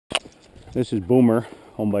This is Boomer,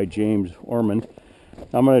 owned by James Ohrmund.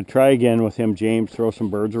 I'm going to try again with him, James, throw some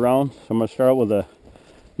birds around. So I'm going to start with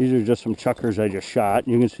these are just some chuckers I just shot.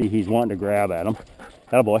 You can see he's wanting to grab at them.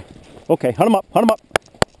 Attaboy. Okay, hunt him up, hunt him up.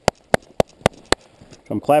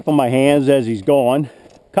 So I'm clapping my hands as he's going.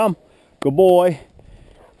 Come, good boy.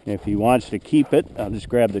 If he wants to keep it, I'll just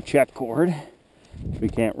grab the check cord. If we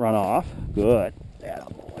can't run off. Good.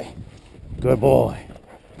 Attaboy. Good boy.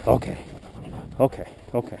 Okay. Okay.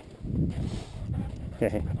 Okay.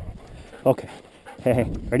 Hey. Okay. Hey.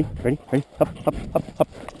 Ready? Ready? Ready? Up, up, up, up.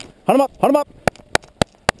 Hunt him up! Hunt him up!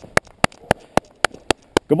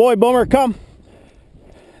 Good boy, Boomer. Come.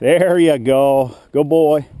 There you go. Good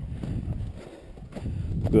boy.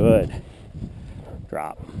 Good.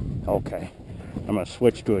 Drop. Okay. I'm going to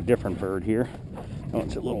switch to a different bird here. Oh,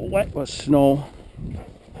 it's a little wet with snow.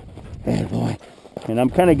 Hey, boy. And I'm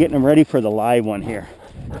kind of getting him ready for the live one here.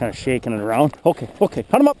 Kind of shaking it around. Okay, okay.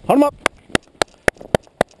 Hunt him up, hunt him up.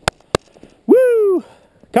 Woo!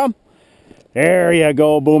 Come. There you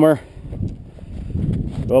go, Boomer.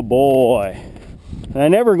 Good boy. And I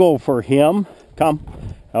never go for him. Come.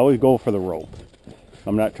 I always go for the rope.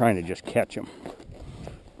 I'm not trying to just catch him.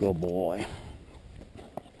 Good boy.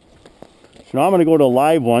 So now I'm going to go to a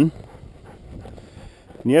live one.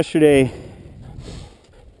 And yesterday,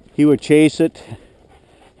 he would chase it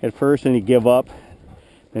at first and he'd give up.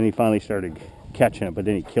 Then he finally started catching it, but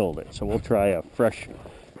then he killed it. So we'll try a fresh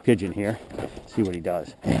pigeon here. See what he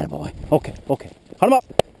does. Attaboy. Okay, okay. Hunt him up.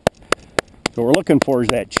 So what we're looking for is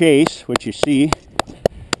that chase, which you see.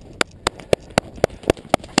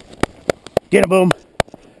 Get him, Boom.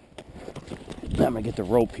 I'm going to get the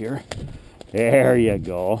rope here. There you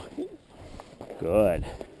go. Good.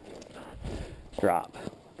 Drop.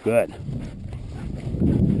 Good.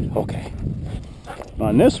 Okay.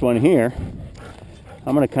 On this one here,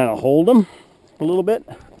 I'm going to kind of hold him a little bit.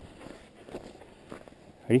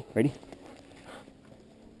 Ready? Ready?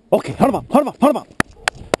 Okay, hunt him up, hunt him up, hunt him up.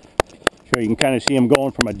 So you can kind of see him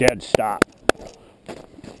going from a dead stop.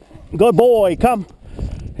 Good boy, come.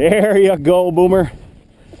 There you go, Boomer.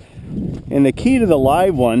 And the key to the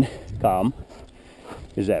live one, come,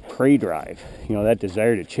 is that prey drive. You know, that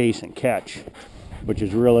desire to chase and catch, which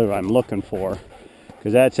is really what I'm looking for.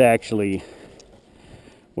 Because that's actually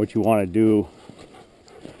what you want to do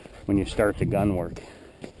when you start the gun work.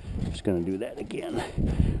 Just going to do that again.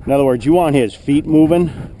 In other words, you want his feet moving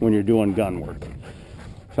when you're doing gun work.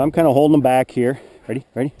 So I'm kind of holding him back here. Ready?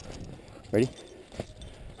 Ready? Ready?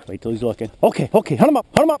 Wait till he's looking. Okay, okay, hunt him up,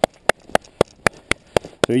 hunt him up.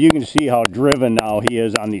 So you can see how driven now he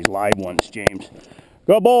is on these live ones, James.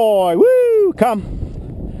 Good boy, woo, come.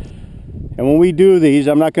 And when we do these,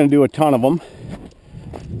 I'm not going to do a ton of them.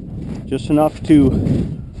 Just enough to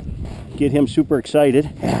get him super excited.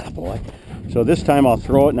 Attaboy. So this time I'll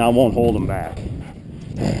throw it and I won't hold him back.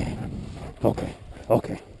 Okay,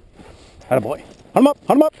 okay. Attaboy. Hunt him up,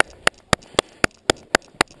 hunt him up.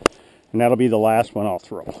 And that'll be the last one I'll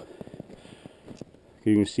throw.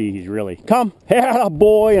 You can see he's really, come,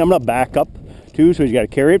 attaboy. And I'm going to back up too, so he's got to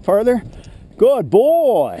carry it farther. Good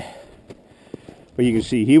boy. But you can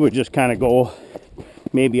see he would just kind of go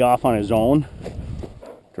maybe off on his own.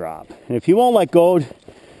 Drop. And if he won't let go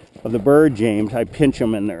of the bird, James, I pinch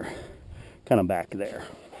him in there, kind of back there.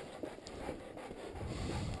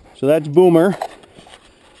 So that's Boomer,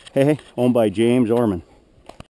 hey, owned by James Ohrmund.